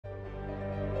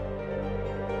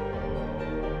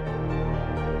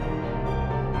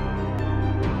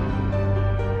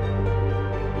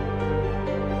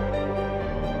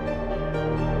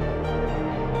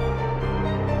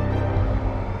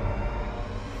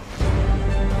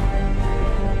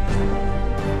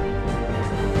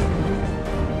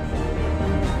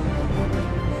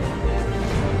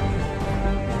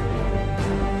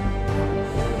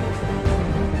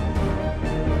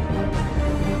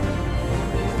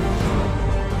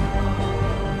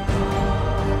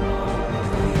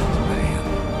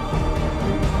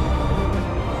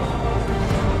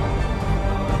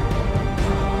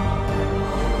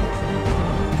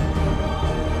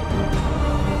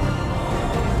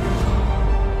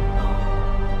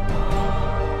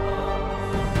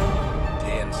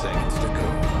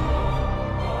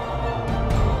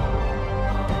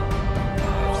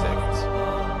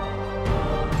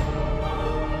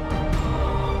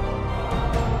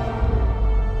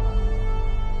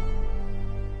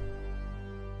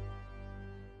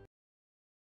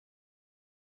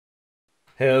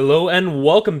Hello and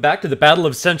welcome back to the Battle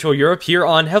of Central Europe here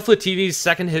on HeflaTV's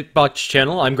second Hitbox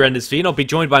channel. I'm GrandisV and I'll be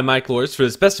joined by Mike Lors for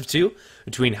this best of two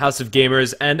between House of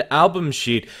Gamers and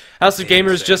AlbumSheet. House of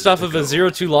Gamers just off of a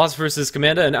 0-2 loss versus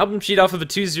Commanda, and AlbumSheet off of a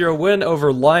 2-0 win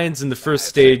over Lions in the first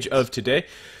stage of today.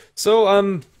 So,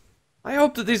 I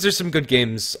hope that these are some good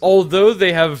games, although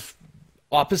they have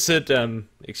opposite,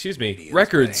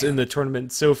 records in the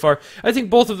tournament so far. I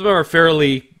think both of them are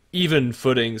fairly even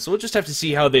footing, so we'll just have to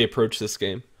see how they approach this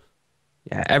game.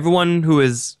 Yeah, everyone who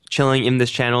is chilling in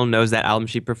this channel knows that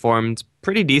AlbumSheet performed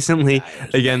pretty decently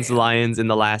against Lions in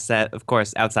the last set. Of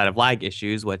course, outside of lag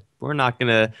issues, we're not going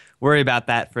to worry about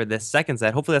that for this second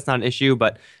set. Hopefully that's not an issue,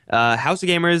 but House of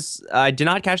Gamers, I did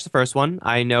not catch the first one.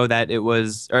 I know that it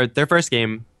was their first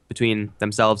game between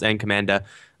themselves and Commanda,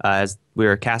 as we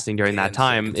were casting during that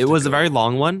time. It was a very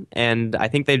long one, and I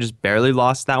think they just barely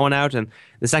lost that one out. And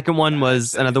the second one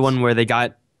was another one where they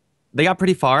got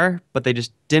pretty far, but they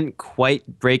just didn't quite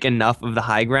break enough of the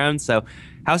high ground. So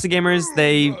House of Gamers,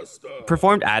 they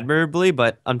performed admirably,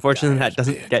 but unfortunately that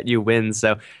doesn't get you wins.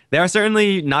 So they are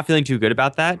certainly not feeling too good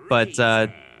about that, but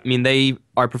I mean, they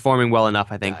are performing well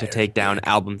enough, I think, to take down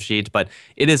AlbumSheet, but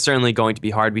it is certainly going to be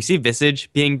hard. We see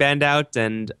Visage being banned out,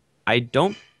 and I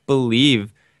don't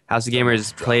believe House of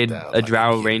Gamers played a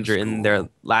Drow Ranger in their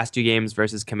last two games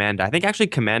versus Commanda. I think actually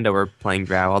Commanda were playing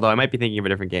Drow, although I might be thinking of a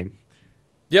different game.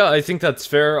 Yeah, I think that's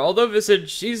fair. Although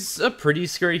Visage, he's a pretty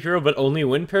scary hero, but only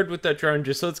when paired with that Drow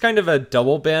Ranger, so it's kind of a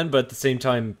double ban, but at the same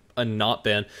time, a not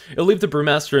ban. It'll leave the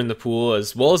Brewmaster in the pool,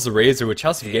 as well as the Razor, which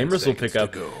House of Gamers will pick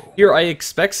up. Here, I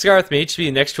expect Scarith Mage to be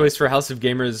the next choice for House of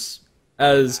Gamers,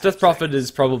 as Death Prophet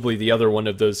is probably the other one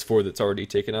of those four that's already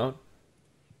taken out.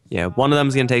 Yeah, one of them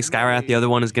is going to take Skywrath, the other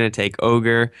one is going to take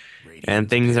Ogre, and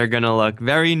things are going to look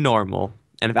very normal.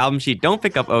 And if AlbumSheet don't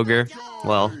pick up Ogre,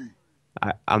 well,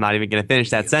 I'm not even going to finish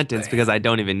that sentence because I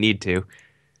don't even need to.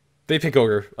 They pick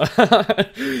Ogre.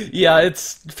 Yeah,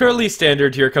 it's fairly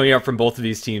standard here coming out from both of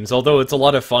these teams, although it's a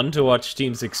lot of fun to watch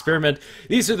teams experiment.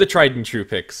 These are the tried and true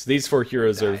picks. These four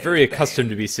heroes are very accustomed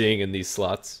to be seeing in these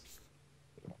slots.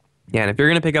 Yeah, and if you're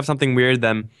going to pick up something weird,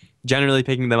 then generally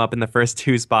picking them up in the first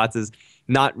two spots is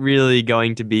not really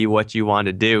going to be what you want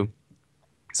to do.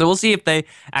 So we'll see if they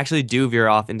actually do veer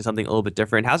off into something a little bit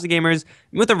different. House of Gamers,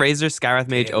 with the Razor Skyrath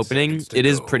Mage opening, it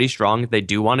is pretty strong if they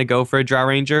do want to go for a Drow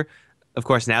Ranger. Of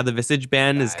course, now the Visage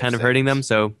ban is kind of hurting them,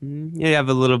 so you have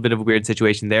a little bit of a weird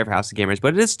situation there for House of Gamers,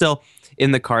 but it is still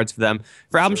in the cards for them.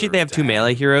 For AlbumSheet, they have two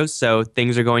melee heroes, so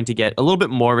things are going to get a little bit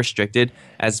more restricted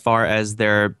as far as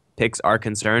their picks are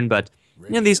concerned, but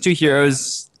these two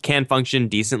heroes can function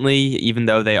decently, even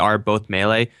though they are both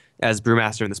melee, as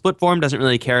Brewmaster in the split form doesn't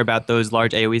really care about those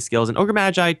large AoE skills, and Ogre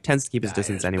Magi tends to keep his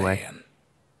distance anyway.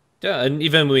 Yeah, and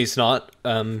even when he's not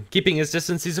keeping his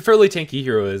distance, he's a fairly tanky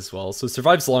hero as well, so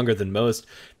survives longer than most.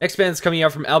 Next band's coming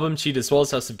out from AlbumSheet as well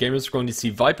as House of Gamers. We're going to see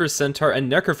Viper, Centaur,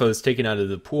 and Necrophos taken out of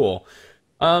the pool.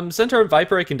 Centaur and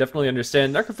Viper I can definitely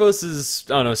understand. Necrophos is,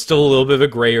 I don't know, still a little bit of a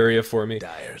gray area for me.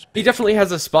 He definitely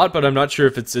has a spot, but I'm not sure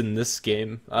if it's in this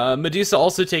game. Medusa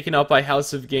also taken out by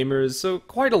House of Gamers, so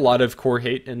quite a lot of core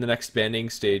hate in the next banning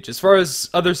stage. As far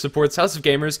as other supports, House of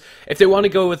Gamers, if they want to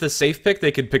go with a safe pick,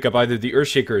 they could pick up either the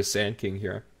Earthshaker or Sand King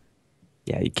here.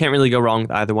 Yeah, you can't really go wrong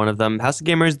with either one of them. House of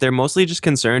Gamers, they're mostly just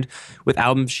concerned with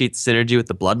AlbumSheet's synergy with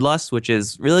the Bloodlust, which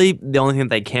is really the only thing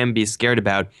they can be scared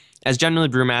about, as generally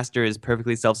Brewmaster is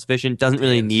perfectly self-sufficient, doesn't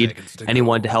really need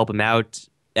anyone to help him out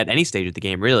at any stage of the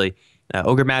game, really.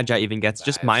 Ogre Magi even gets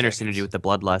just minor synergy with the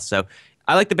Bloodlust, so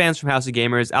I like the bans from House of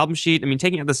Gamers. AlbumSheet, I mean,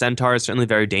 taking out the Centaur is certainly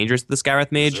very dangerous with the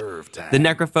Skyrath Mage. The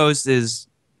Necrophos is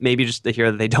maybe just the hero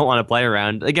that they don't want to play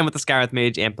around. Again, with the Skyrath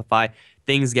Mage Amplify,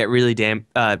 things get really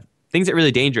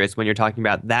dangerous when you're talking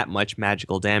about that much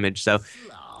magical damage, so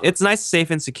it's nice,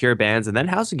 safe, and secure bans. And then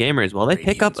House of Gamers, well, they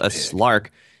pick up a Slark.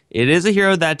 It is a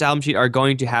hero that AlbumSheet are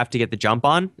going to have to get the jump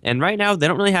on, and right now they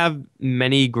don't really have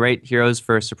many great heroes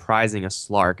for surprising a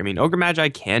Slark. I mean, Ogre Magi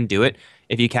can do it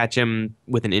if you catch him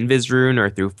with an Invis rune or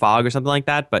through Fog or something like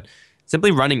that, but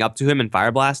simply running up to him and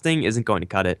fire blasting isn't going to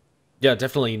cut it. Yeah,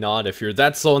 definitely not. If you're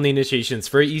that slow in the initiation, it's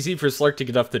very easy for Slark to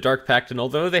get off the Dark Pact, and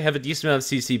although they have a decent amount of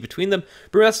CC between them,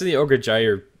 Brewmaster and the Ogre Magi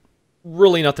are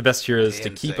really not the best heroes to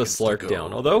keep a Slark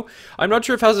down. Although, I'm not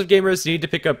sure if House of Gamers need to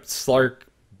pick up Slark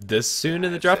this soon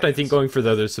in the draft. I think going for the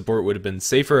other support would have been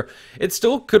safer. It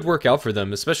still could work out for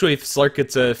them, especially if Slark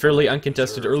gets a fairly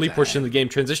uncontested early portion of the game,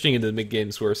 transitioning into the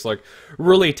mid-games where Slark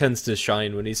really tends to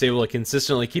shine when he's able to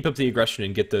consistently keep up the aggression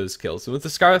and get those kills. And with the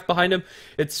Scarif behind him,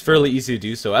 it's fairly easy to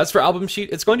do so. As for AlbumSheet,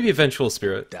 it's going to be a Vengeful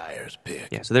Spirit.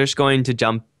 Yeah, so they're just going to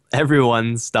jump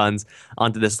everyone's stuns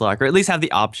onto this Slark, or at least have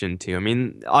the option to. I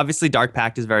mean, obviously Dark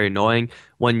Pact is very annoying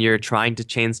when you're trying to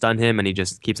chain stun him and he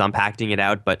just keeps on pacting it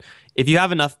out, but if you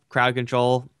have enough crowd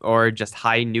control or just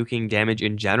high nuking damage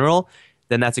in general,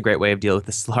 then that's a great way of dealing with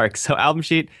the Slark. So Album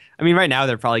Sheet, I mean, right now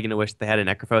they're probably going to wish they had a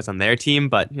Necrophos on their team,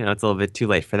 but you know it's a little bit too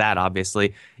late for that.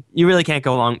 Obviously, you really can't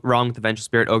go wrong with the Vengeful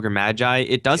Spirit, Ogre Magi.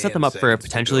 It does set them up for a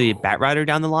potentially Batrider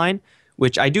down the line,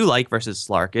 which I do like versus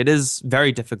Slark. It is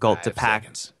very difficult to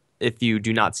pact if you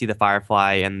do not see the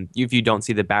Firefly and if you don't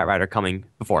see the Batrider coming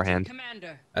beforehand.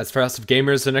 As for House of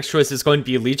Gamers, the next choice is going to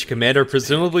be Leech Commander,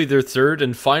 presumably their third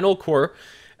and final core,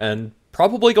 and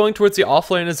probably going towards the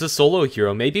offlane as a solo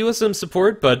hero, maybe with some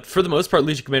support, but for the most part,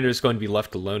 Legion Commander is going to be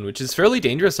left alone, which is fairly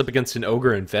dangerous up against an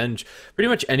Ogre and Venge. Pretty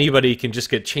much anybody can just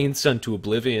get chain stunned to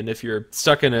oblivion if you're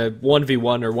stuck in a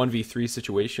 1v1 or 1v3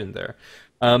 situation there.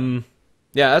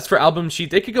 Yeah, as for Album Sheet,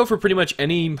 they could go for pretty much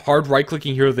any hard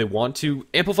right-clicking hero they want to.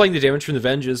 Amplifying the damage from the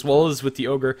Venge as well as with the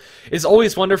Ogre is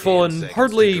always wonderful, and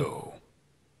hardly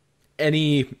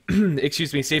any,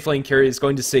 excuse me, safe lane carry is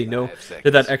going to say no to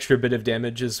that extra bit of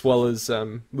damage as well as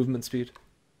movement speed.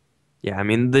 Yeah, I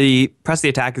mean, the press the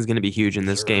attack is going to be huge in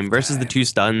this game versus the two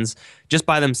stuns just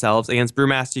by themselves. Against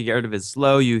Brewmaster, you get rid of his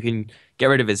slow, you can get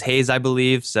rid of his haze, I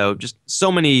believe. So just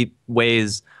so many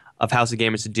ways of House of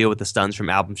Gamers to deal with the stuns from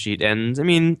Album Sheet. And, I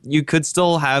mean, you could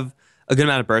still have a good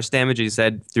amount of burst damage, as you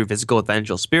said, through physical with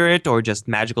Vengeful Spirit or just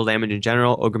magical damage in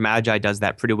general. Ogre Magi does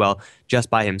that pretty well just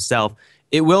by himself.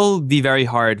 It will be very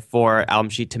hard for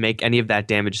Album Sheet to make any of that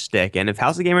damage stick. And if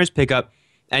House of Gamers pick up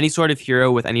any sort of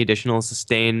hero with any additional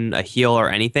sustain, a heal,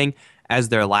 or anything as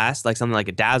their last, like something like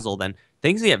a Dazzle, then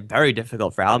things get very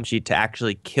difficult for Album Sheet to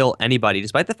actually kill anybody.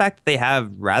 Despite the fact that they have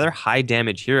rather high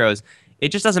damage heroes, it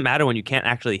just doesn't matter when you can't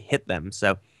actually hit them.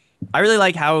 So I really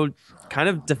like how kind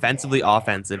of defensively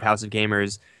offensive House of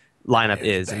Gamers lineup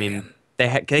is. I mean,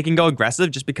 they can go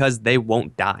aggressive just because they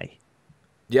won't die.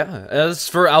 Yeah, as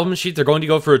for Album Sheet, they're going to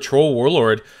go for a Troll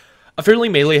Warlord. A fairly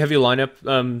melee-heavy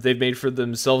lineup they've made for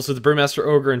themselves, with the Brewmaster,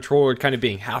 Ogre, and Troll Warlord kind of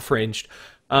being half-ranged.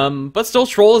 But still,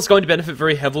 Troll is going to benefit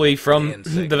very heavily from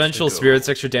the Vengeful Spirit's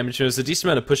extra damage. There's a decent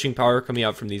amount of pushing power coming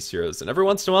out from these heroes, and every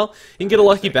once in a while, you can get a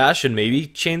lucky bash and maybe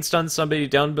chain stun somebody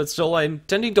down, but still, I'm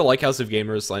tending to like House of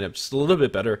Gamers' lineup just a little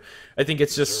bit better. I think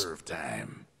it's just...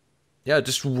 yeah,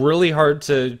 just really hard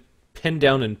to pin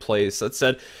down in place. That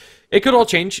said, it could all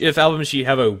change if Album Sheet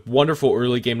have a wonderful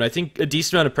early game, and I think a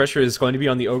decent amount of pressure is going to be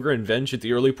on the Ogre and Venge at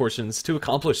the early portions to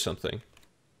accomplish something.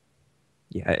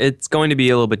 Yeah, it's going to be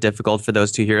a little bit difficult for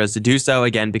those two heroes to do so,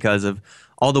 again, because of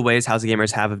all the ways House of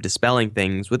Gamers have of dispelling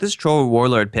things. With this Troll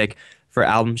Warlord pick for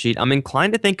Album Sheet, I'm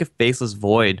inclined to think a Faceless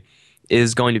Void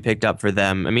is going to be picked up for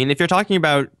them. I mean, if you're talking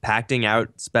about pacting out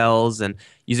spells and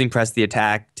using Press the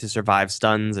Attack to survive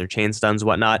stuns or chain stuns,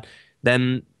 whatnot,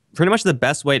 then pretty much the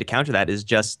best way to counter that is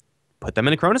just put them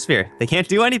in a Chronosphere. They can't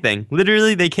do anything.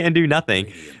 Literally, they can do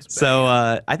nothing. So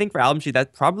I think for Album Sheet,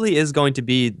 that probably is going to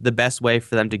be the best way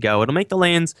for them to go. It'll make the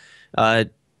lanes...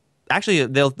 actually,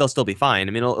 they'll still be fine.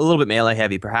 I mean, a little bit melee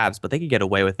heavy, perhaps, but they could get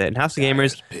away with it. And House of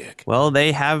Gamers, well,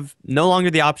 they have no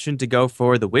longer the option to go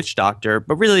for the Witch Doctor,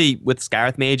 but really, with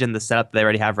Scarith Mage and the setup they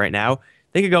already have right now,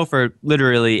 they could go for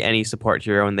literally any support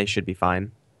hero, and they should be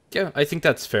fine. Yeah, I think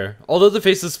that's fair. Although the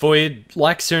Faceless Void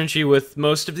lacks synergy with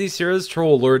most of these heroes,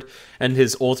 Troll Lord and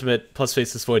his ultimate plus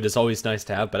Faceless Void is always nice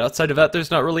to have, but outside of that, there's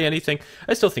not really anything.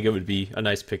 I still think it would be a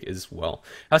nice pick as well.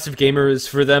 House of Gamers,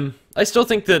 for them, I still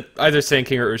think that either Sand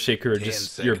King or Earthshaker are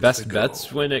just your best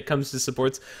bets when it comes to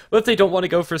supports, but if they don't want to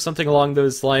go for something along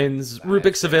those lines,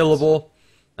 Rubik's available.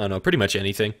 I don't know, pretty much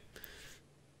anything.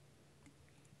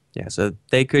 Yeah, so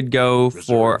they could go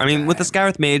for, I mean, with the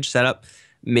Scarith Mage setup,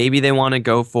 maybe they want to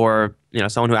go for, you know,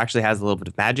 someone who actually has a little bit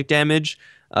of magic damage.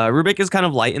 Rubik is kind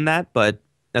of light in that, but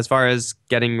as far as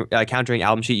getting countering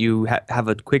Album Sheet, you have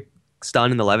a quick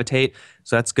stun in the Levitate,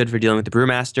 so that's good for dealing with the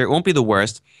Brewmaster. It won't be the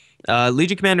worst.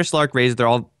 Legion Commander, Slark, Raze, they're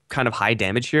all kind of high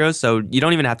damage heroes, so you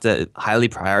don't even have to highly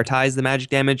prioritize the magic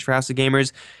damage for House of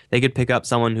Gamers. They could pick up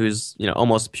someone who's, you know,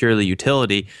 almost purely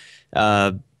utility.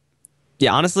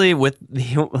 Yeah, honestly, with the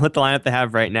lineup they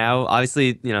have right now,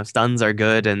 obviously, you know, stuns are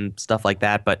good and stuff like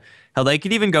that, but hell, they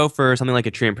could even go for something like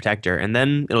a Treant Protector, and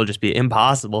then it'll just be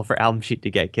impossible for Album Sheet to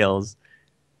get kills.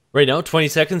 Right now, 20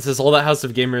 seconds is all that House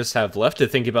of Gamers have left to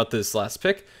think about this last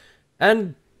pick,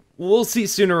 and we'll see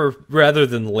sooner rather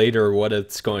than later what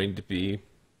it's going to be.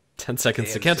 10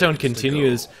 seconds. The countdown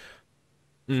continues.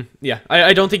 Yeah,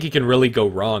 I don't think you can really go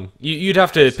wrong. You'd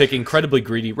have to pick incredibly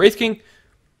greedy. Wraith King?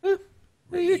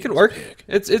 It can work.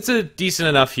 It's a decent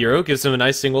enough hero. Gives him a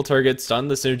nice single target stun.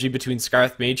 The synergy between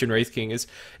Scarth Mage and Wraith King is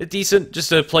a decent.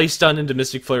 Just a play stun into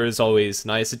Mystic Flare is always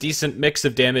nice. A decent mix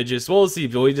of damage as well as the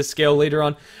ability to scale later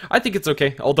on. I think it's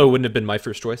okay, although it wouldn't have been my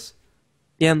first choice.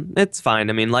 Yeah, it's fine.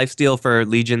 I mean, lifesteal for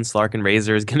Legion, Slark, and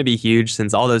Razor is going to be huge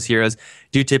since all those heroes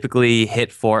do typically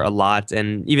hit for a lot.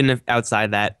 And even if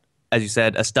outside that, as you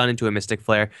said, a stun into a Mystic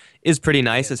Flare is pretty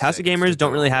nice, as House of Gamers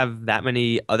don't really have that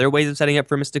many other ways of setting up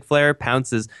for Mystic Flare.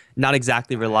 Pounce is not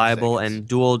exactly reliable, and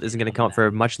Dueled isn't going to come up for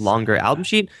a much longer Album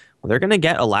Sheet. Well, they're going to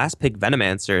get a last pick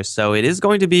Venomancer, so it is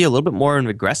going to be a little bit more of an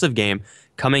aggressive game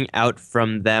coming out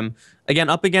from them. Again,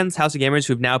 up against House of Gamers,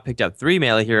 who've now picked up 3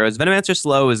 melee heroes. Venomancer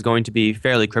slow is going to be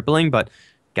fairly crippling, but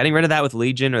getting rid of that with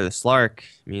Legion or the Slark,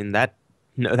 I mean, that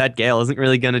Gale isn't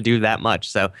really going to do that much.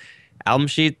 So Album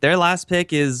Sheet, their last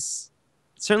pick is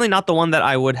certainly not the one that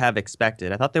I would have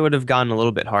expected. I thought they would have gone a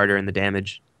little bit harder in the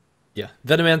damage. Yeah,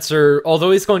 Venomancer,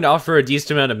 although he's going to offer a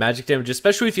decent amount of magic damage,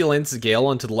 especially if he lands the Gale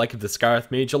onto the like of the Scarth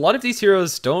Mage, a lot of these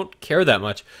heroes don't care that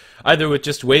much. Either with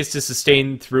just ways to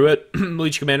sustain through it,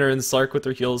 Leech Commander and Slark with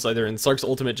their heals, either in Slark's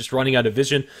ultimate just running out of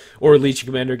vision, or Leech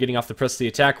Commander getting off the press of the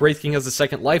attack. Wraith King has a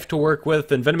second life to work with,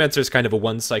 and Venomancer is kind of a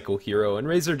one-cycle hero, and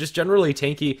Razor just generally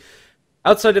tanky.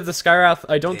 Outside of the Skywrath,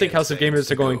 I don't think House of Gamers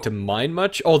are going to mind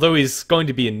much, although he's going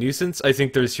to be a nuisance. I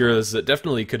think there's heroes that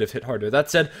definitely could have hit harder.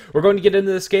 That said, we're going to get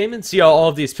into this game and see how all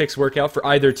of these picks work out for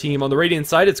either team. On the Radiant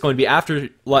side, it's going to be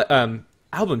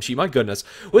Album Sheet, my goodness,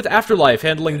 with Afterlife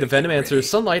handling the Venomancer,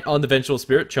 Sunlight on the Vengeful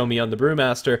Spirit, Chomi on the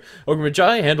Brewmaster, Ogre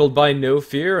Magi handled by No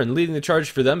Fear, and leading the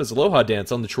charge for them is Aloha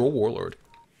Dance on the Troll Warlord.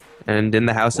 And in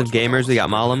the House of Gamers, we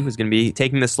got Malum, who's going to be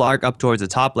taking the Slark up towards the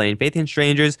top lane. Faith in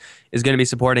Strangers is going to be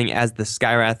supporting as the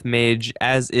Skywrath Mage,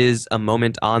 as is a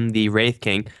moment on the Wraith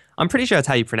King. I'm pretty sure that's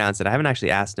how you pronounce it. I haven't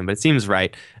actually asked him, but it seems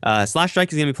right. Slash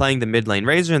Strike is going to be playing the mid lane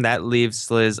Razor, and that leaves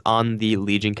Sliz on the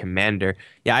Legion Commander.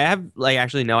 Yeah, I have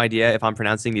actually no idea if I'm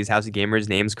pronouncing these House of Gamers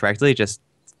names correctly. It just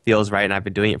feels right, and I've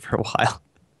been doing it for a while.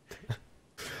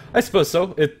 I suppose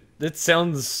so. It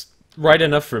sounds right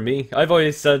enough for me. I've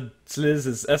always said Sliz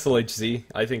is SLHZ.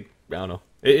 I don't know.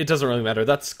 It doesn't really matter.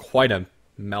 That's quite a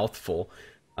mouthful.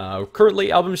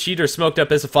 Currently, Album Sheet are smoked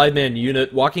up as a 5-man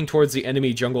unit, walking towards the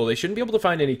enemy jungle. They shouldn't be able to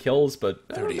find any kills, but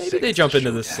maybe they jump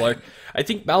into this Slark. I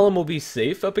think Malum will be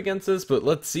safe up against this, but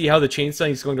let's see how the chain stun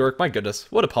is going to work. My goodness,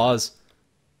 what a pause.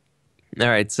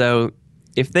 Alright, so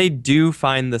if they do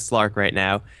find the Slark right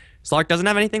now, Slark doesn't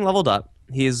have anything leveled up.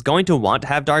 He's going to want to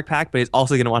have Dark Pact, but he's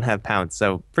also going to want to have Pounce.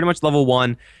 So pretty much level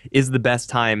 1 is the best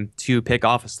time to pick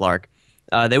off a Slark.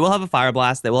 They will have a Fire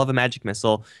Blast, they will have a Magic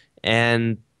Missile,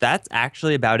 and that's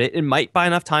actually about it. It might buy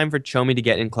enough time for Chomi to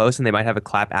get in close, and they might have a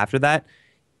clap after that.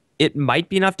 It might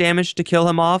be enough damage to kill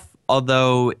him off,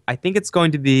 although I think it's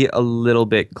going to be a little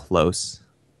bit close.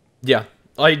 Yeah,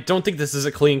 I don't think this is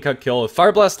a clean-cut kill. If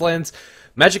Fire Blast lands,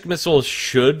 Magic Missile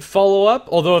should follow up,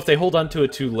 although if they hold on to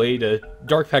it too late, a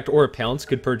Dark Pact or a Pounce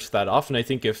could purge that off, and I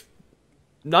think if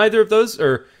neither of those,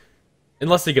 or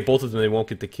unless they get both of them, they won't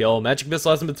get the kill. Magic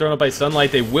Missile hasn't been thrown up by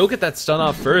Sunlight. They will get that stun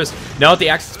off first. Now with the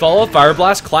Axis follow-up, Fire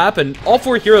Blast, Clap, and all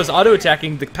 4 heroes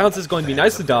auto-attacking. The Pounce is going to be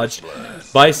nicely dodged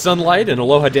by Sunlight, and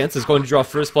Aloha Dance is going to draw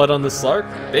first blood on the Slark.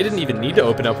 They didn't even need to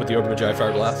open up with the Ogre Magi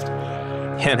Fire Blast.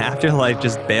 And Afterlife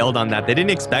just bailed on that. They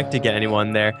didn't expect to get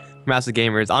anyone there from House of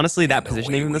Gamers. Honestly, that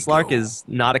positioning from the Slark is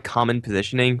not a common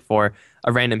positioning for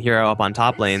a random hero up on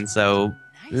top lane, so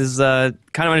this is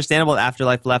kind of understandable that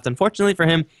Afterlife left. Unfortunately for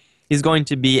him, he's going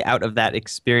to be out of that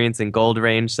experience and gold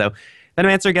range, so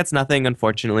Venomancer gets nothing,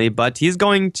 unfortunately, but he's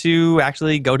going to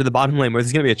actually go to the bottom lane where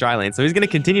there's going to be a tri-lane, so he's going to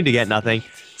continue to get nothing,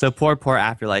 so poor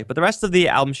Afterlife. But the rest of the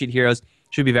Album Sheet heroes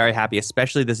should be very happy,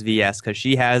 especially this VS, because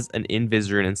she has an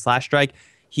Invis Rune and Slash Strike.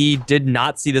 He did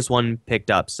not see this one picked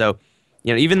up, so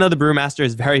even though the Brewmaster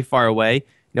is very far away,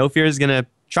 No Fear is going to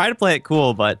try to play it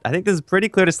cool, but I think this is pretty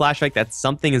clear to Slash Strike that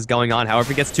something is going on. However,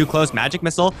 if it gets too close, Magic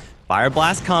Missile, Fire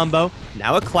Blast combo,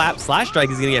 now a Clap. Slash Strike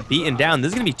is going to get beaten down. This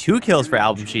is going to be 2 kills for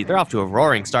Album Sheet. They're off to a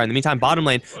roaring start. In the meantime, bottom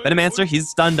lane, Venomancer, he's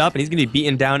stunned up, and he's going to be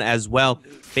beaten down as well.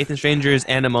 Faith in Strangers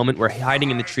and a moment we're hiding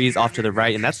in the trees off to the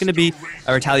right, and that's going to be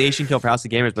a retaliation kill for House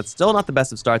of Gamers, but still not the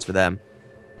best of starts for them.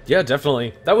 Yeah,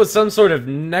 definitely. That was some sort of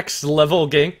next level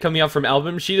gank coming out from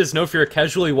Album Sheet as No Fear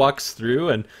casually walks through,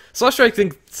 and Slash Strike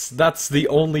thinks that's the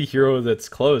only hero that's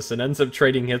close and ends up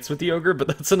trading hits with the Ogre, but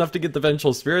that's enough to get the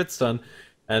Vengeful Spirits done.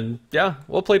 And yeah,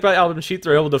 well played by Album Sheet.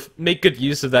 They're able to make good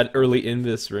use of that early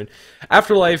Invis Rune.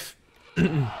 Afterlife,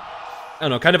 I don't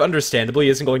know, kind of understandably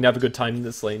isn't going to have a good time in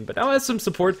this lane, but now has some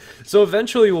support, so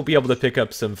eventually we'll be able to pick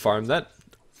up some farm. That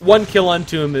one kill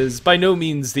onto him is by no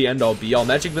means the end-all be-all.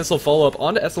 Magic Missile follow-up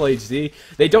onto SLHZ.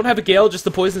 They don't have a Gale, just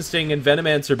the Poison Sting and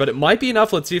Venomancer, but it might be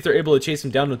enough. Let's see if they're able to chase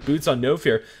him down with Boots on No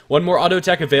Fear. One more auto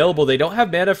attack available. They don't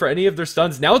have mana for any of their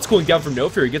stuns. Now it's cooling down from No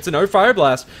Fear. He gets another Fire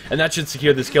Blast, and that should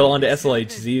secure this kill onto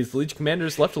SLHZ as the Legion Commander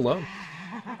is left alone.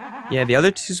 Yeah, the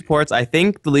other two supports, I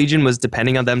think the Legion was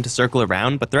depending on them to circle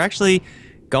around, but they're actually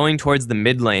going towards the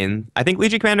mid lane. I think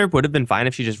Legion Commander would have been fine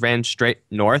if she just ran straight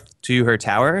north to her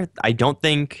tower. I don't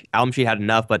think AlbumSheet had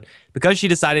enough, but because she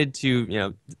decided to, you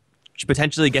know,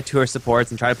 potentially get to her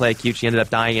supports and try to play it cute, she ended up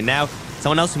dying. And now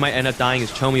someone else who might end up dying is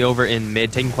Chomi over in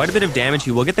mid, taking quite a bit of damage.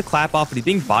 He will get the clap off, but he's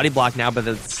being body blocked now by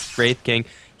the Wraith King.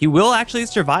 He will actually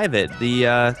survive it.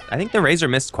 I think the Razor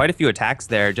missed quite a few attacks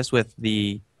there just with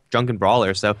the Drunken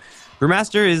Brawler, so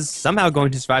Brewmaster is somehow going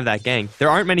to survive that gank. There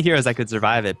aren't many heroes that could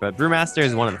survive it, but Brewmaster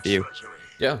is one of the few.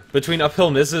 Yeah, between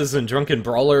uphill misses and Drunken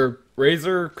Brawler,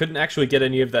 Razor couldn't actually get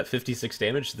any of that 56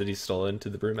 damage that he stole into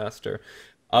the Brewmaster.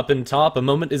 Up in top, a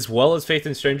moment as well as Faith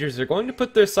in Strangers, they're going to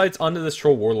put their sights onto this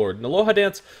Troll Warlord. And Aloha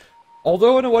Dance,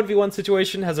 although in a 1v1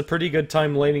 situation, has a pretty good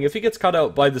time laning. If he gets caught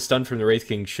out by the stun from the Wraith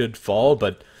King, should fall,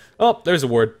 but, oh, there's a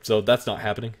ward, so that's not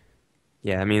happening.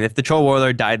 Yeah, I mean, if the Troll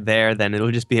Warlord died there, then it'll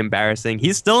just be embarrassing.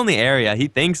 He's still in the area. He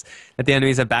thinks that the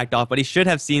enemies have backed off, but he should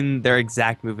have seen their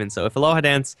exact movement. So if Aloha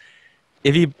Dance,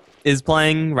 if he is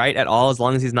playing right at all, as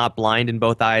long as he's not blind in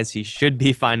both eyes, he should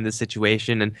be fine in this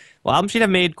situation. And while AlbumSheet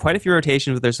have made quite a few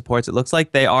rotations with their supports, it looks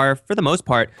like they are, for the most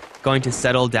part, going to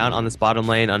settle down on this bottom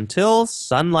lane until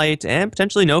Sunlight and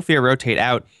potentially No Fear rotate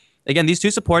out. Again, these two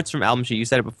supports from AlbumSheet, you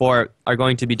said it before, are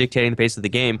going to be dictating the pace of the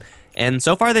game. And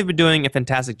so far, they've been doing a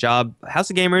fantastic job. House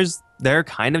of Gamers, they're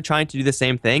kind of trying to do the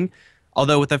same thing.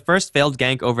 Although with the first failed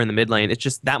gank over in the mid lane, it's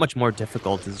just that much more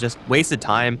difficult. It's just wasted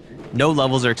time, no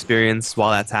levels or experience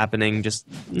while that's happening. Just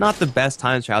not the best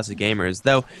times for House of Gamers.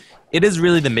 Though, it is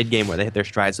really the mid game where they hit their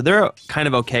stride. So they're kind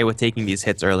of okay with taking these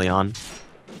hits early on.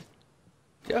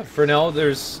 Yeah, for now,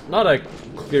 there's not a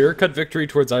clear-cut victory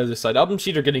towards either side.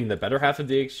 AlbumSheet are getting the better half of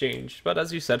the exchange, but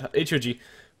as you said, HoG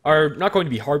are not going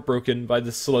to be heartbroken by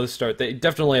the slow start. They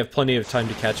definitely have plenty of time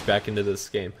to catch back into this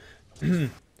game.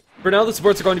 For now, the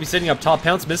supports are going to be sitting up top.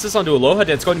 Pounce misses onto Aloha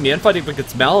Dance, going to be infighting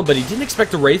against Malum, but he didn't expect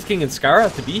the Wraith King and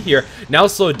Skyrath to be here. Now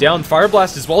slowed down. Fire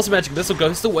Blast as well as a Magic Missile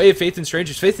goes the way of Faith in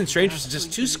Strangers. Faith in Strangers is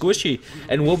just too squishy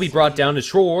and will be brought down as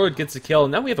Troll Warlord gets a kill.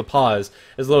 And now we have a pause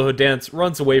as Aloha Dance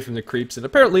runs away from the creeps, and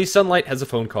apparently Sunlight has a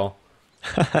phone call.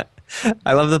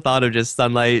 I love the thought of just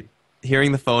Sunlight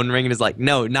hearing the phone ring and is like,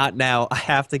 no, not now. I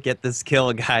have to get this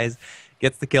kill, guys.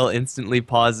 Gets the kill instantly,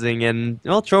 pausing, and,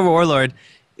 well, Troll Warlord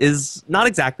is not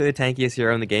exactly the tankiest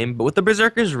hero in the game, but with the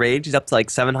Berserker's Rage, he's up to like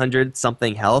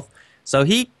 700-something health, so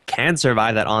he can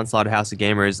survive that onslaught of House of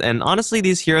Gamers. And honestly,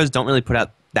 these heroes don't really put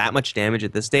out that much damage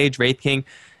at this stage. Wraith King,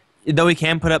 though he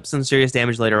can put up some serious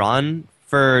damage later on,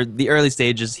 for the early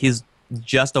stages, he's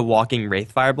just a walking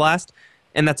Wraith Fire Blast,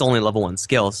 and that's only level 1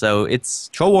 skill, so it's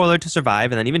Troll Warlord to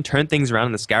survive, and then even turn things around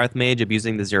in the Skyrath Mage,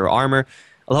 abusing the 0 armor.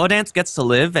 Aloha Dance gets to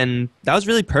live, and that was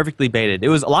really perfectly baited. It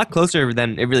was a lot closer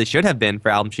than it really should have been for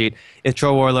AlbumSheet. If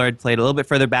Troll Warlord played a little bit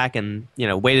further back and, you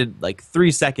know, waited like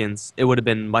 3 seconds, it would have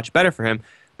been much better for him.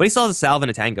 But he still has a salve and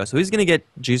a tango, so he's going to get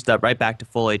juiced up right back to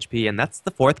full HP, and that's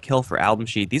the 4th kill for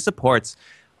AlbumSheet. These supports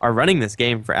are running this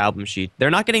game for AlbumSheet. They're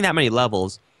not getting that many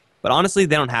levels, but honestly,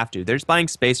 they don't have to. They're just buying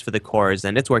space for the cores,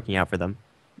 and it's working out for them.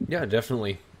 Yeah,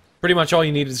 definitely. Pretty much all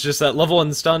you need is just that level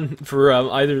 1 stun for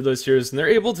either of those heroes, and they're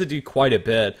able to do quite a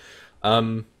bit.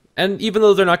 And even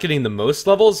though they're not getting the most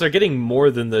levels, they're getting more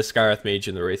than the Skyrath Mage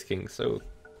and the Wraith King, so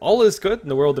all is good in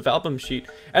the world of AlbumSheet,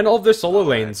 and all of their solo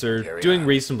lanes are doing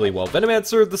reasonably well.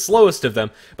 Venomancer, the slowest of them,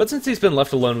 but since he's been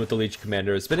left alone with the Legion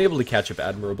Commander, has been able to catch up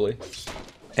admirably.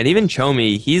 And even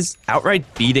Chomi, he's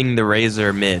outright beating the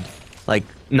Razor mid. Like,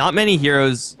 not many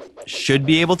heroes should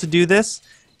be able to do this.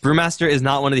 Brewmaster is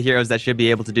not one of the heroes that should be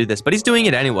able to do this, but he's doing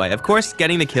it anyway. Of course,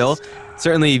 getting the kill,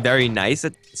 certainly very nice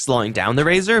at slowing down the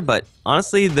Razor, but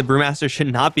honestly, the Brewmaster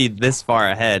should not be this far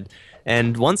ahead.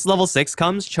 And once level 6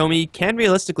 comes, Chomi can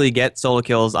realistically get solo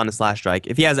kills on a Slash Strike.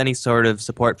 If he has any sort of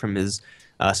support from his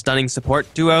stunning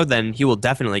support duo, then he will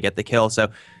definitely get the kill. So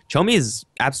Chomi is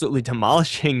absolutely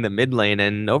demolishing the mid lane,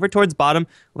 and over towards bottom,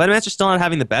 Venomancer still not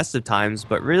having the best of times,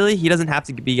 but really, he doesn't have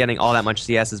to be getting all that much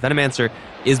CS, as Venomancer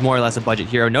is more or less a budget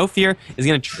hero. No Fear is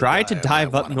going to try to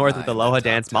dive up north with Aloha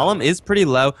Dance. Malum is pretty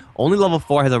low, only level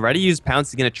 4, has already used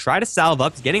Pounce. He's going to try to salve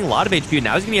up, he's getting a lot of HP.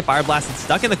 Now he's going to get Fire Blasted,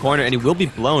 stuck in the corner, and he will be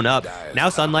blown up. Now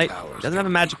Sunlight doesn't have a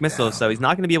Magic Missile, so he's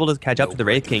not going to be able to catch up to the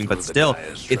Wraith King, but still,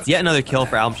 it's yet another kill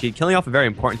for AlbumSheet, killing off a very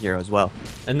important hero as well.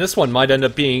 And this one might end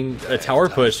up being a tower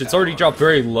push. It's already dropped very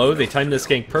very low. They time this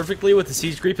gank perfectly with the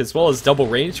siege creep as well as double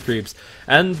range creeps.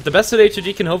 And the best that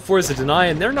HoG can hope for is a deny,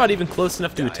 and they're not even close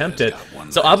enough to attempt it.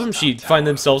 So AlbumSheet find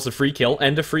themselves a free kill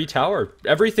and a free tower.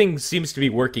 Everything seems to be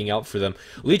working out for them.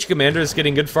 Legion Commander is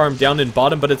getting good farm down in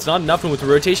bottom, but it's not enough, and with the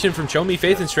rotation from Chomi,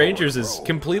 Faith, and Strangers is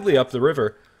completely up the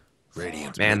river.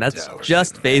 Man, that's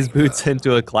just phase boots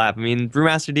into a clap. I mean,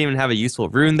 Brewmaster didn't even have a useful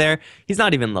rune there. He's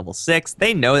not even level 6.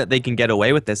 They know that they can get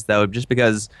away with this, though, just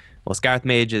because, well, Scarth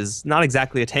Mage is not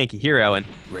exactly a tanky hero, and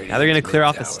now they're going to clear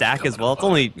off a stack as well. It's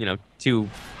only, 2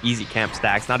 easy camp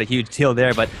stacks, not a huge deal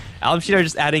there, but AlbumSheet are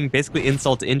just adding basically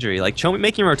insult to injury. Like, Chomi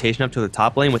making a rotation up to the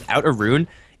top lane without a rune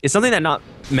is something that not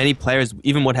many players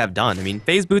even would have done. I mean,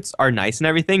 phase boots are nice and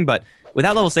everything, but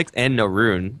without level 6 and no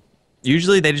rune,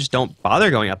 usually they just don't bother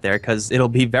going up there because it'll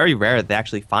be very rare that they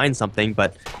actually find something.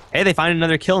 But hey, they find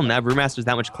another kill, and now Brewmaster's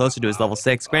that much closer to his level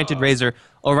 6. Granted, Razor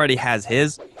already has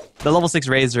his. The level 6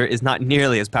 Razor is not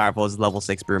nearly as powerful as the level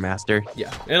 6 Brewmaster.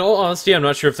 Yeah, in all honesty, I'm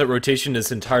not sure if that rotation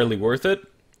is entirely worth it.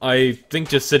 I think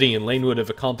just sitting in lane would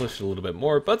have accomplished a little bit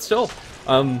more, but still,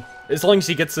 as long as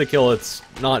he gets the kill, it's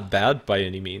not bad by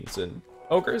any means. And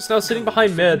Ogre is now sitting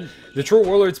behind mid. The Troll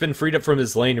Warlord's been freed up from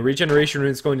his lane. A regeneration rune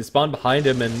is going to spawn behind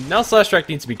him, and now Slashtrack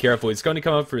needs to be careful. He's going to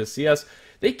come up for his CS.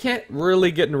 They can't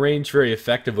really get in range very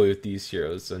effectively with these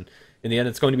heroes, and in the end,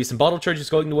 it's going to be some bottle charges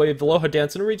going the way of the Aloha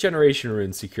Dance and a regeneration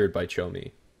rune secured by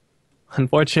Chomi.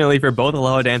 Unfortunately for both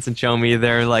Aloha Dance and Chomi,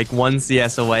 they're like 1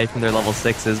 CS away from their level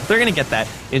 6s. But they're going to get that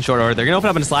in short order. They're going to open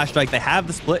up in a Slash Strike. They have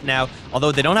the split now.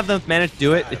 Although they don't have enough mana to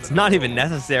do it, it's not even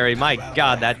necessary. My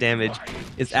god, that damage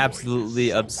is absolutely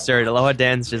absurd. Aloha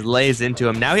Dance just lays into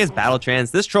him. Now he has Battle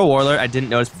Trance. This Troll Warlord, I didn't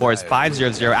notice before, is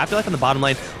 5-0-0. Afterlife on the bottom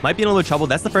lane might be in a little trouble.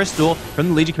 That's the first duel from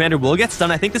the Legion Commander. Will get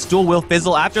stunned. I think this duel will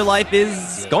fizzle. Afterlife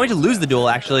is going to lose the duel,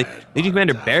 actually. Legion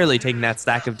Commander barely taking that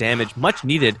stack of damage. Much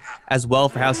needed as well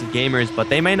for House of Gamers, but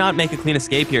they may not make a clean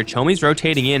escape here. Chomi's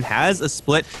rotating in, has a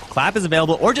split. Clap is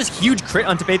available, or just huge crit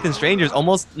onto Faith and Strangers,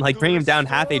 almost like bringing him down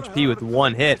half HP with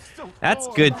 1 hit. That's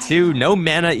good too. No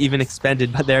mana even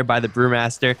expended there by the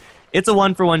Brewmaster. It's a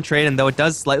 1-for-1 trade, and though it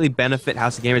does slightly benefit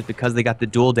House of Gamers because they got the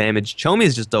dual damage, Chomi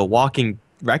is just a walking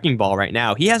wrecking ball right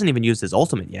now. He hasn't even used his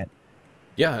ultimate yet.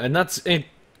 Yeah, and that's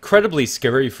incredibly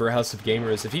scary for House of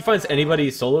Gamers. If he finds anybody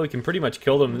solo, he can pretty much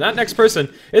kill them. And that next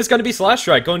person is going to be Slash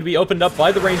Strike, going to be opened up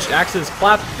by the ranged axes,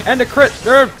 Clap, and a crit.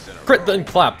 Crit then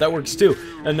Clap, that works too.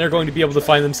 And they're going to be able to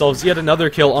find themselves yet another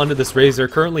kill onto this Razor,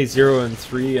 currently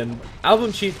 0-3. And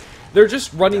AlbumSheet, they're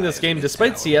just running this game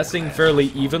despite CSing fairly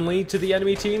evenly to the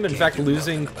enemy team. In fact,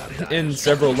 losing in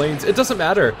several lanes. It doesn't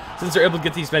matter, since they're able to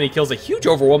get these many kills. A huge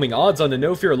overwhelming odds on the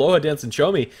No Fear, Aloha Dance, and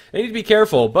Chomi. They need to be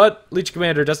careful, but Legion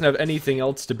Commander doesn't have anything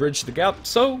else to bridge the gap,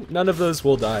 so none of those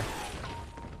will die.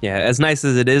 Yeah, as nice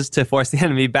as it is to force the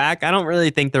enemy back, I don't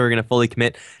really think that we're going to fully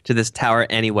commit to this tower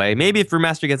anyway. Maybe if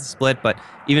Brewmaster gets a split, but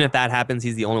even if that happens,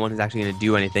 he's the only one who's actually going to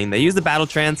do anything. They use the Battle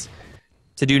Trance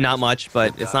to do not much,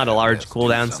 but it's not a large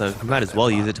cooldown, so you might as well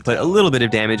use it to put a little bit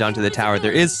of damage onto the tower.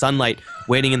 There is Sunlight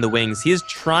waiting in the wings. He is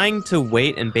trying to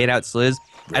wait and bait out Sliz.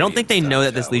 I don't think they know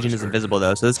that this Legion is invisible,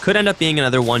 though, so this could end up being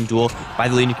another 1 duel by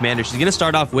the Legion Commander. She's going to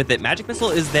start off with it. Magic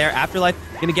Missile is there. Afterlife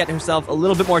going to get herself a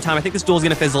little bit more time. I think this duel is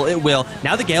going to fizzle. It will.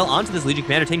 Now the Gale onto this Legion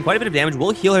Commander, taking quite a bit of damage,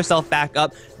 will heal herself back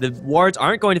up. The wards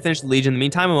aren't going to finish the Legion. In the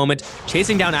meantime, a moment,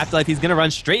 chasing down Afterlife. He's going to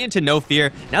run straight into No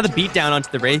Fear. Now the beatdown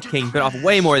onto the Wraith King bit off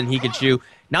way more than he could chew.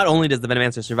 Not only does the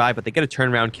Venomancer survive, but they get a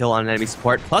turnaround kill on an enemy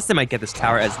support. Plus, they might get this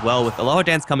tower as well. With Aloha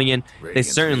Dance coming in, they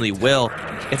certainly will.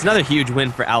 It's another huge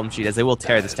win for AlbumSheet, as they will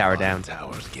tear this tower down.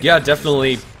 Yeah,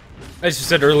 definitely. As you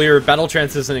said earlier, Battle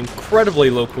Trance is an incredibly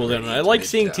low cooldown, and I like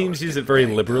seeing teams use it very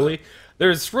liberally.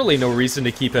 There's really no reason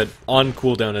to keep it on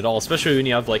cooldown at all, especially when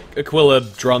you have, like, Aquila,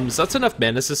 Drums. That's enough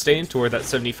mana sustain to where that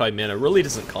 75 mana really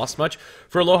doesn't cost much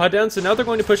for Aloha Dance, and now they're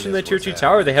going to push in the tier 2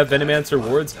 tower. They have Venomancer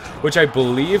wards, which I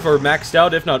believe are maxed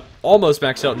out, if not almost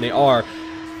maxed out, and they are.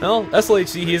 Well,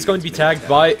 SLHC, he is going to be tagged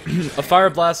by a Fire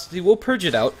Blast. He will purge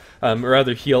it out, or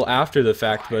rather heal after the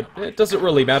fact, but it doesn't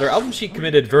really matter. AlbumSheet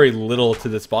committed very little to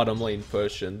this bottom lane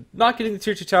push, and not getting the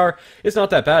tier 2 tower is not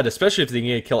that bad, especially if they can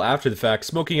get a kill after the fact.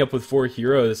 Smoking up with 4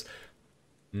 heroes.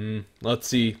 Let's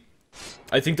see.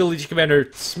 I think the Legion Commander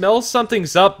smells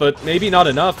something's up, but maybe not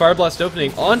enough. Fire Blast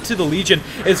opening onto the Legion,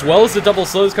 as well as the double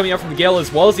slows coming out from the Gale,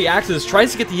 as well as the Axes.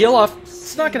 Tries to get the heal off.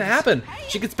 It's not going to happen.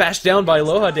 She gets bashed down by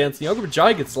Aloha Dance. The Ogre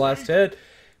Jai gets the last hit.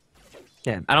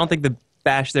 Yeah, I don't think the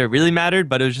bash there really mattered,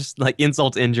 but it was just like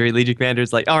insult to injury. Legion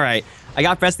Commander's like, all right, I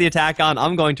got press the attack on.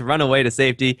 I'm going to run away to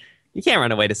safety. you can't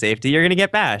run away to safety. You're going to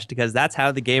get bashed because that's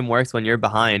how the game works when you're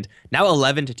behind. Now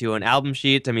 11-2 on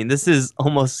AlbumSheet. I mean, this is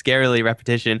almost scarily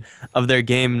repetition of their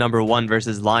game number 1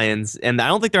 versus Lions. And I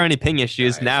don't think there are any ping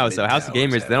issues now, so House of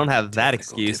Gamers, they don't have that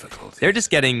excuse. They're just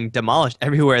getting demolished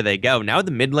everywhere they go. Now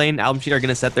the mid lane, AlbumSheet are going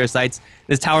to set their sights.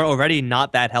 This tower already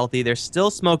not that healthy. They're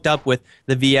still smoked up with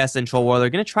the VS and Troll Warlord. They're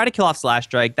going to try to kill off Slash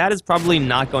Strike. That is probably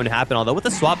not going to happen, although with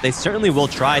the swap, they certainly will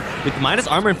try. With minus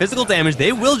armor and physical damage,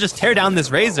 they will just tear down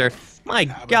this Razor. My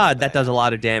god, that does a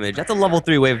lot of damage. That's a level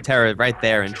 3 Wave of Terror right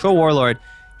there. And Troll Warlord,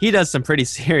 he does some pretty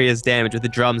serious damage with the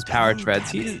drums, power treads.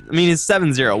 He's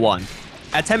 7-0-1.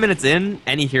 At 10 minutes in,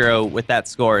 any hero with that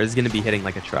score is going to be hitting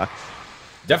like a truck.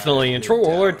 Definitely, and Troll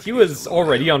Warlord, he was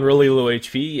already on really low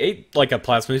HP. He ate like a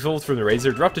plasma field from the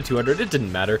Razor, dropped to 200, it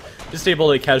didn't matter. Just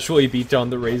able to casually beat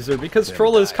down the Razor because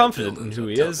Troll is confident in who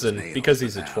he is, and because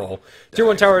he's a troll. Tier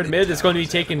 1 tower in mid is going to be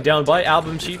taken down by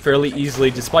AlbumSheet fairly easily,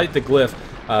 despite the glyph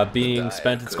being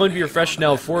spent. It's going to be refreshed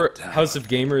now for House of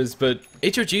Gamers, but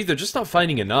HoG, they're just not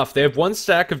finding enough. They have 1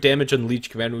 stack of damage on Leech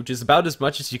Commander, which is about as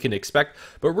much as you can expect,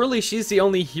 but really, she's the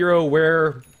only hero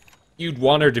where you'd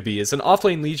want her to be. As an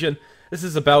offlane Legion, this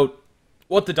is about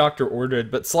what the doctor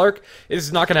ordered, but Slark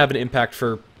is not going to have an impact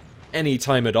for any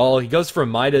time at all. He goes for a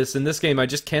Midas. In this game, I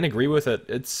just can't agree with it.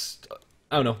 It's,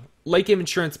 I don't know, late game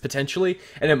insurance potentially,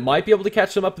 and it might be able to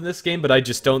catch them up in this game, but I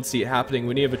just don't see it happening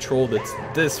when you have a troll that's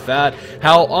this fat.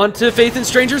 Hal onto Faith in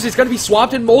Strangers. He's going to be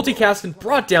swapped and multicast and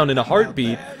brought down in a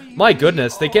heartbeat. My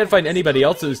goodness, they can't find anybody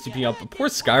else who's keeping up. But poor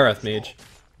Skywrath Mage.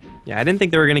 Yeah, I didn't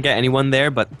think they were going to get anyone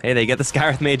there, but hey, they get the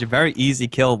Skywrath Mage, a very easy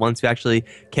kill once you actually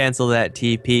cancel that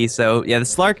TP. So yeah, the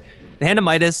Slark, the Hand of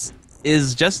Midas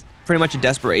is just pretty much a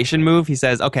desperation move. He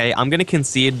says, okay, I'm going to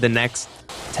concede the next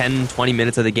 10, 20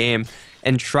 minutes of the game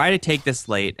and try to take this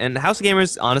late. And House of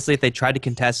Gamers, honestly, if they tried to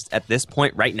contest at this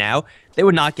point right now, they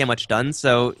would not get much done.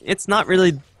 So it's not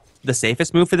really the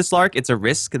safest move for the Slark. It's a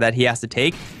risk that he has to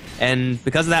take. And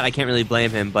because of that, I can't really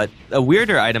blame him. But a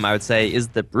weirder item, I would say, is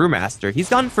the Brewmaster. He's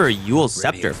gone for a Yule's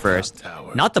Scepter first,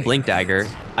 not the Blink Dagger.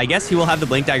 I guess he will have the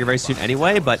Blink Dagger very soon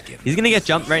anyway, but he's going to get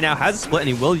jumped right now, has a split, and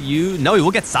he will no, he will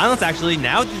get silenced, actually.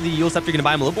 Now the Yule's Scepter going to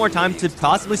buy him a little more time to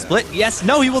possibly split. Yes,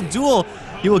 no, he will duel.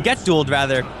 He will get dueled,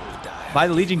 rather, by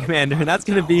the Legion Commander, and that's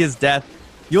going to be his death.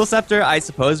 Yule Scepter, I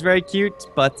suppose, very cute,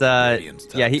 but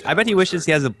yeah, I bet he wishes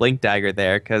he has a Blink Dagger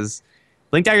there, because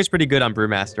Blink Dagger's pretty good on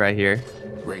Brewmaster right here.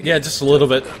 Yeah, just a little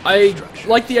bit. I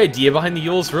like the idea behind the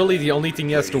Yule's. Really, the only thing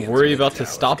he has to worry about to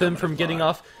stop him from getting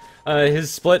off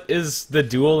his split is the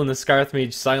duel and the Skywrath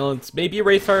Mage silence. Maybe a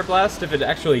Wraithfire Blast if it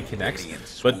actually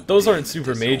connects, but those aren't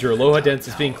super major. Aloha Dance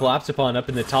is being collapsed upon up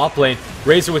in the top lane.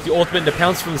 Razor with the ultimate to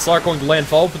pounce from the Slark going to land,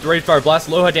 followed with the Wraithfire Blast.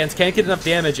 Aloha Dance can't get enough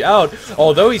damage out,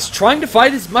 although he's trying to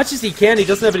fight as much as he can. He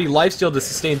doesn't have any lifesteal to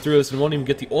sustain through this and won't even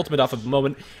get the ultimate off at the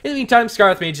moment. In the meantime,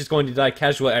 Skywrath Mage is going to die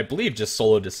casually, I believe just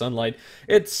solo to Sunlight.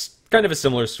 It's kind of a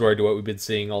similar story to what we've been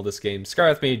seeing all this game.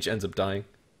 Skywrath Mage ends up dying.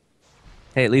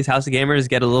 Hey, at least House of Gamers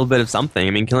get a little bit of something.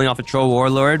 I mean, killing off a Troll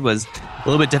Warlord was a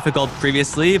little bit difficult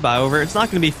previously, but however, it's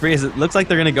not going to be free, as it looks like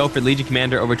they're going to go for Legion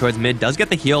Commander over towards mid. Does get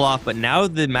the heal off, but now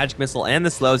the Magic Missile and the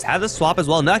slows have the swap as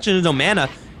well. Not just no mana.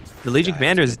 The Legion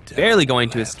Commander is barely going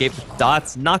to escape with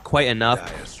dots, not quite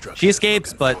enough. She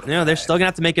escapes, but you know, they're still going to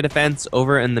have to make a defense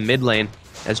over in the mid lane,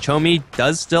 as Chomi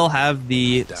does still have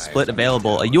the split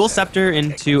available. A Yule Scepter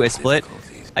into a split.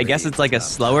 I guess it's like a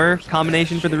slower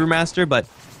combination for the Brewmaster, but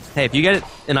hey, if you get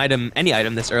an item, any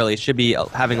item this early, it should be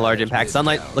having a large impact.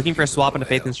 Sunlight looking for a swap into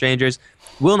Faith in Strangers.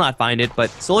 Will not find it, but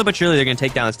slowly but surely they're going to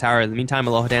take down this tower. In the meantime,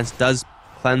 Aloha Dance does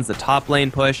cleanse the top lane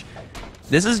push.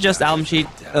 This is just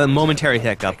AlbumSheet, a momentary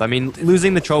hiccup. I mean,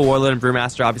 losing the Troll Warlord and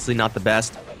Brewmaster, obviously not the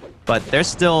best, but they're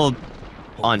still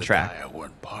on track.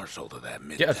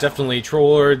 Yeah, definitely Troll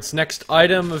Lord's next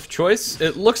item of choice.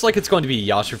 It looks like it's going to be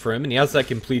Yasha for him, and he has that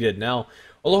completed now.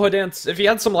 Aloha Dance, if he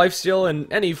had some lifesteal in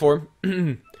any form,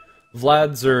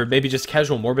 Vlad's or maybe just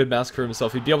casual Morbid Mask for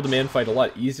himself, he'd be able to man fight a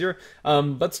lot easier.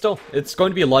 But still, it's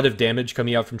going to be a lot of damage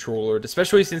coming out from Troll Lord,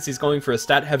 especially since he's going for a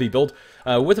stat-heavy build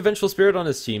with a Vengeful Spirit on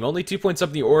his team. Only 2 points up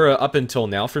in the aura up until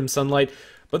now from Sunlight,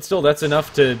 but still, that's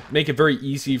enough to make it very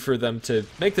easy for them to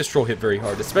make this troll hit very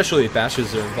hard, especially if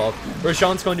bashes are involved.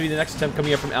 Roshan's going to be the next attempt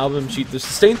coming up from AlbumSheet. The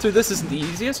sustain through this isn't the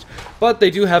easiest, but they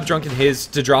do have Drunken Haze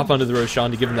to drop onto the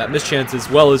Roshan to give him that mischance, as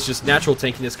well as just natural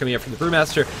tankiness coming up from the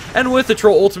Brewmaster. And with the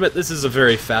Troll Ultimate, this is a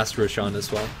very fast Roshan as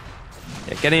well.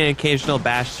 Yeah, getting an occasional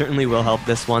bash certainly will help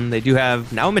this one. They do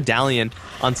have now a Medallion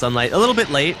on Sunlight, a little bit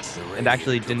late, and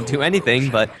actually didn't do anything,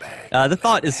 but the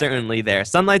thought is certainly there.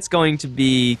 Sunlight's going to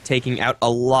be taking out a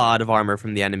lot of armor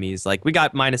from the enemies. Like, we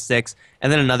got -6,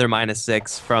 and then another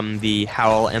 -6 from the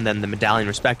Howl and then the Medallion,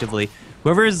 respectively.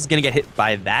 whoever's going to get hit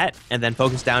by that and then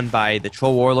focused down by the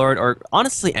Troll Warlord, or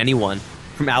honestly anyone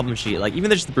from AlbumSheet, like even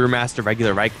just the Brewmaster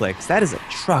regular right clicks, that is a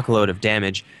truckload of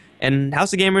damage. And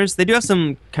House of Gamers, they do have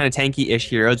some kind of tanky-ish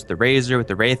heroes with the Razor, with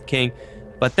the Wraith King,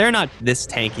 but they're not this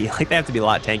tanky. Like, they have to be a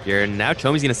lot tankier. And now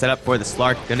Chomi's going to set up for the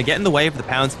Slark, going to get in the way of the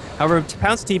Pounce. However,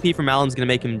 Pounce TP from Malam's going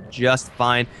to make him just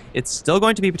fine. It's still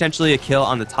going to be potentially a kill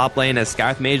on the top lane as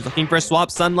Scarth Mage looking for a swap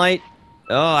Sunlight.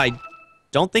 Oh, I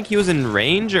don't think he was in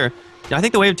range, or... No, I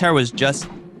think the Wave of Terror was just...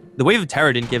 The Wave of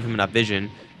Terror didn't give him enough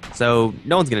vision, so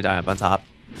no one's going to die up on top.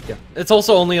 Yeah, it's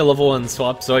also only a level 1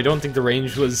 swap, so I don't think the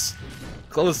range was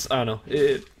close. I don't know.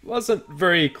 It wasn't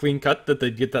very clean-cut that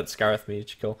they'd get that Scarth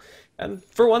Mage kill. And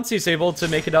for once, he's able to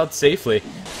make it out safely.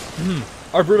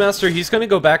 Our Brewmaster, he's going to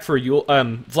go back for Yule,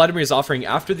 Vladimir's offering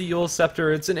after the Yule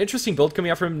Scepter. It's an interesting build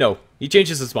coming out from him. No, he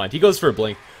changes his mind. He goes for a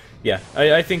Blink. Yeah,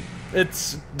 I think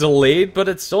it's delayed, but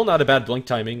it's still not a bad Blink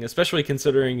timing, especially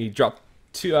considering he dropped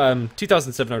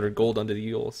 2,700 gold onto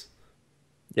the Yules.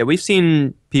 Yeah, we've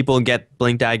seen people get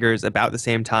Blink Daggers about the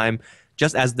same time,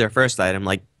 just as their first item,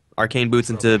 like Arcane Boots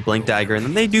into Blink Dagger, and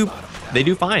then they do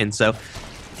fine. So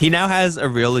he now has a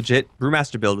real legit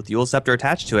Brewmaster build with Yule Scepter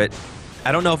attached to it.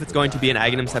 I don't know if it's going to be an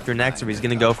Aghanim Scepter next, or if he's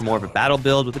going to go for more of a battle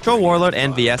build. With the Troll Warlord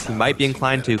and VS, he might be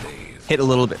inclined to hit a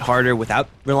little bit harder without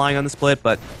relying on the split,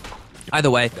 but either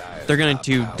way, they're going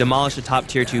to demolish the top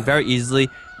tier 2 very easily.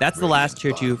 That's the last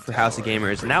tier 2 for House of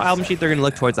Gamers. And now AlbumSheet, they're going to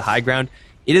look towards the high ground.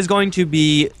 It is going to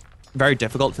be very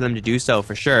difficult for them to do so,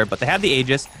 for sure, but they have the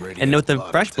Aegis, and with the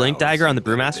fresh Blink Dagger on the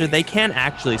Brewmaster, they can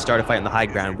actually start a fight on the high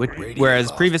ground,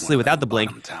 whereas previously, without the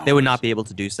Blink, they would not be able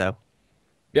to do so.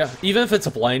 Yeah, even if it's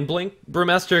a blind Blink,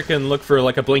 Brewmaster can look for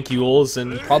like a Blink Yules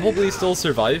and probably still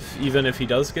survive, even if he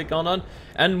does get gone on.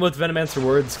 And with Venomancer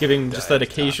Words giving just that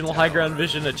occasional high ground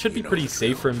vision, it should be pretty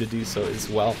safe for him to do so as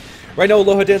well. Right now,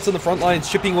 Lohadance on the front lines,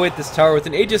 chipping away at this tower with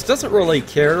an Aegis, doesn't really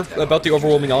care about the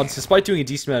overwhelming odds, despite doing a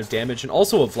decent amount of damage, and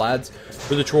also a Vlad's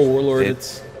for the Troll Warlord.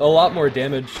 It's a lot more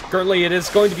damage. Currently, it is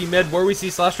going to be mid, where we see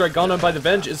Slash Strike gone on by the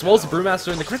Venge, as well as the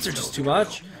Brewmaster, and the crits are just too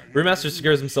much. Brewmaster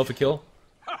secures himself a kill.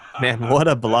 Man, what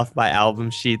a bluff by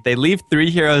AlbumSheet. They leave 3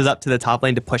 heroes up to the top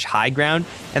lane to push high ground,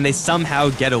 and they somehow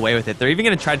get away with it. They're even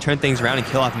going to try to turn things around and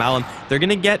kill off Malam. They're going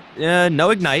to get no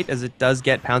Ignite, as it does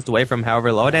get pounced away from.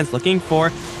 However, Lohadance looking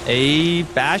for a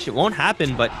bash. It won't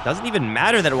happen, but it doesn't even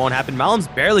matter that it won't happen. Malam's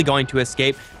barely going to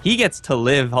escape. He gets to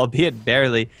live, albeit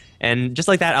barely. And just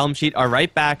like that, AlbumSheet are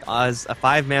right back as a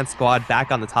 5-man squad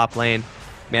back on the top lane.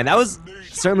 Man, that was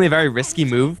certainly a very risky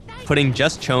move, putting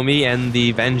just Chomi and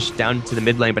the Venge down to the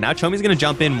mid lane. But now Chomi's going to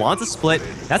jump in, wants a split.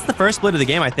 That's the first split of the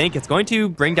game, I think. It's going to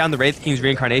bring down the Wraith King's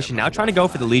reincarnation. Now trying to go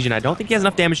for the Legion. I don't think he has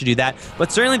enough damage to do that,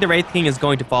 but certainly the Wraith King is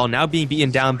going to fall, now being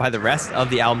beaten down by the rest of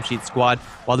the AlbumSheet squad,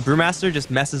 while the Brewmaster just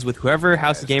messes with whoever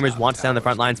House of Gamers wants down the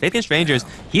front lines. Faith in Strangers,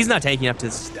 he's not tanky enough to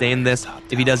sustain this.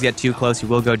 If he does get too close, he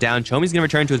will go down. Chomi's going to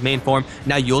return to his main form.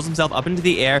 Now Yules himself up into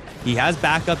the air. He has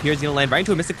backup here. He's going to land right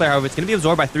into a Mystic Flare. However, it's going to be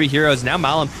absorbed by 3 heroes. Now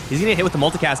Malam, he's going to get hit with the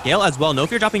Multicast Gale as well. No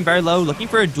Fear dropping very low, looking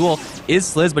for a duel is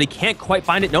Sliz, but he can't quite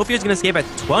find it. No Fear's going to escape at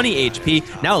 20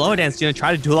 HP. Now Lohadance going to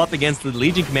try to duel up against the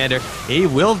Legion Commander. He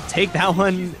will take that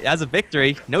one as a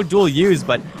victory. No duel used,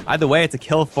 but either way, it's a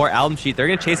kill for AlbumSheet. They're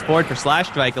going to chase forward for Slash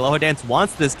Strike. Lohadance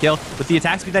wants this kill. With the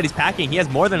attack speed that he's packing, he has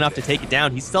more than enough to take it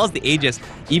down. He still has the Aegis,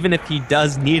 even if he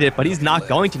does need it, but he's not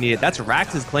going to need it. That's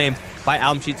Rax's claim by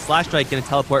AlbumSheet. Slash Strike going to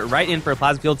teleport right in for a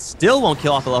Plasma Field. Still won't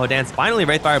kill off the Lohadance. Finally,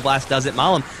 Wraithfire Blast does it.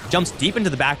 Malam jumps deep into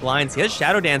the back lines. He has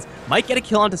Shadow Dance. Might get a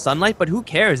kill onto Sunlight, but who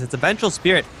cares? It's a Vengeful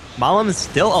Spirit. Malam is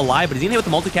still alive, but he's going to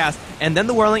hit with the Multicast. And then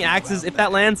the Whirling Axes, if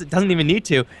that lands, it doesn't even need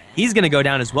to. He's going to go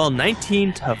down as well.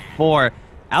 19-4.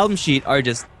 AlbumSheet are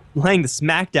just laying the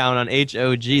smackdown on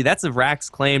HoG. That's a Rax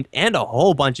claimed and a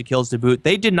whole bunch of kills to boot.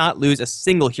 They did not lose a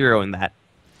single hero in that.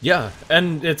 Yeah,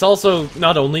 and it's also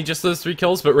not only just those 3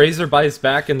 kills, but Razor buys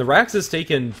back, and the Rax is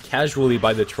taken casually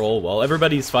by the Troll while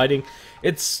everybody's fighting.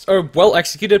 It's a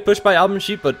well-executed push by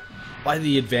AlbumSheet, but by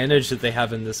the advantage that they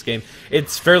have in this game,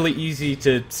 it's fairly easy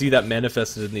to see that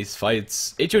manifested in these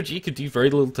fights. HoG could do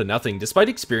very little to nothing, despite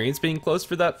experience being close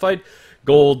for that fight.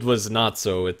 Gold was not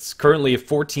so. It's currently a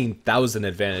 14,000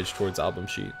 advantage towards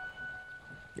AlbumSheet.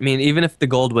 I mean, even if the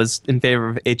gold was in favor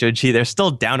of HoG, they're still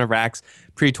down a Rax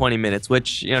pre-20 minutes,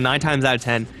 which, 9 times out of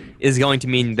 10 is going to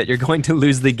mean that you're going to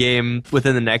lose the game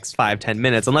within the next 5-10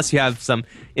 minutes, unless you have some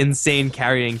insane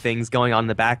carrying things going on in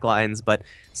the back lines. But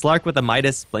Slark with a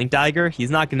Midas Blink Dagger,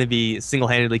 he's not going to be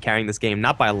single-handedly carrying this game,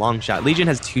 not by a long shot. Legion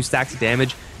has 2 stacks of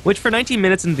damage, which for 19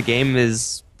 minutes into the game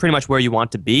is pretty much where you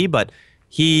want to be, but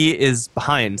he is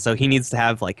behind, so he needs to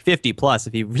have like 50 plus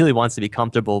if he really wants to be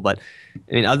comfortable. But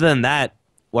I mean, other than that,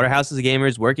 what are House of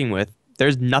Gamers working with?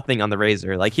 there's nothing on the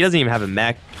Razor. Like, he doesn't even have a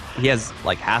mech. He has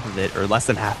like half of it or less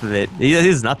than half of it. He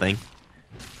has nothing.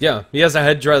 Yeah, he has a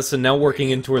headdress and now working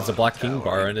in towards the Black King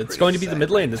bar, and it's going to be the mid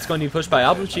lane that's going to be pushed by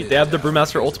AlbumSheet. They have the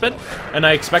Brewmaster ultimate, and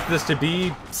I expect this to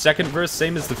be second verse,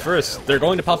 same as the first. They're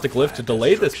going to pop the glyph to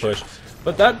delay this push,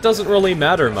 but that doesn't really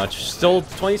matter much. Still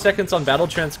 20 seconds on Battle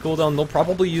Trance cooldown, they'll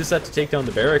probably use that to take down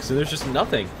the barracks, and there's just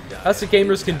nothing. That's the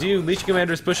gamers can do. Legion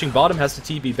Commander's pushing bottom, has to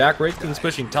TB back, Wraith King's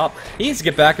pushing top. He needs to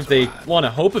get back if they want a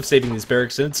hope of saving these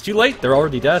barracks, and it's too late, they're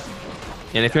already dead.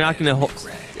 And if you're not going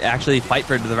to actually fight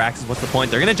for the racks, what's the point?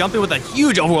 They're going to jump in with a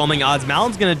huge overwhelming odds.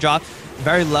 Malon's going to drop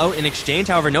very low in exchange.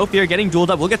 However, no fear, getting dueled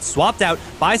up. Will get swapped out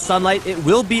by Sunlight. It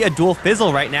will be a dual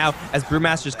fizzle right now as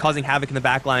Brewmaster's causing havoc in the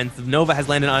back line. The Nova has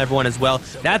landed on everyone as well.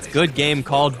 That's good game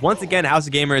called. Once again, House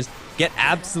of Gamers get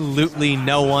absolutely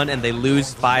no one, and they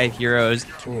lose 5 heroes.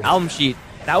 AlbumSheet,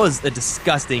 that was a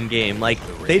disgusting game. Like,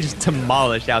 they just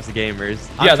demolished House of Gamers.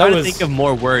 I'm trying to think of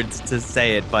more words to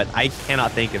say it, but I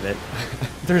cannot think of it.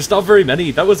 There's not very many.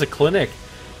 That was a clinic.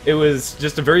 It was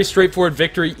just a very straightforward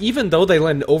victory. Even though they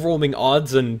landed overwhelming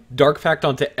odds and Dark Pact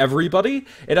onto everybody,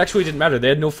 it actually didn't matter. They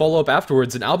had no follow-up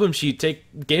afterwards, and AlbumSheet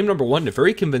take game number 1 in a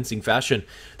very convincing fashion.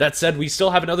 That said, we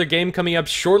still have another game coming up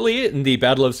shortly in the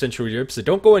Battle of Central Europe, so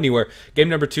don't go anywhere. Game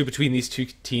number 2 between these two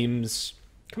teams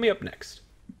coming up next.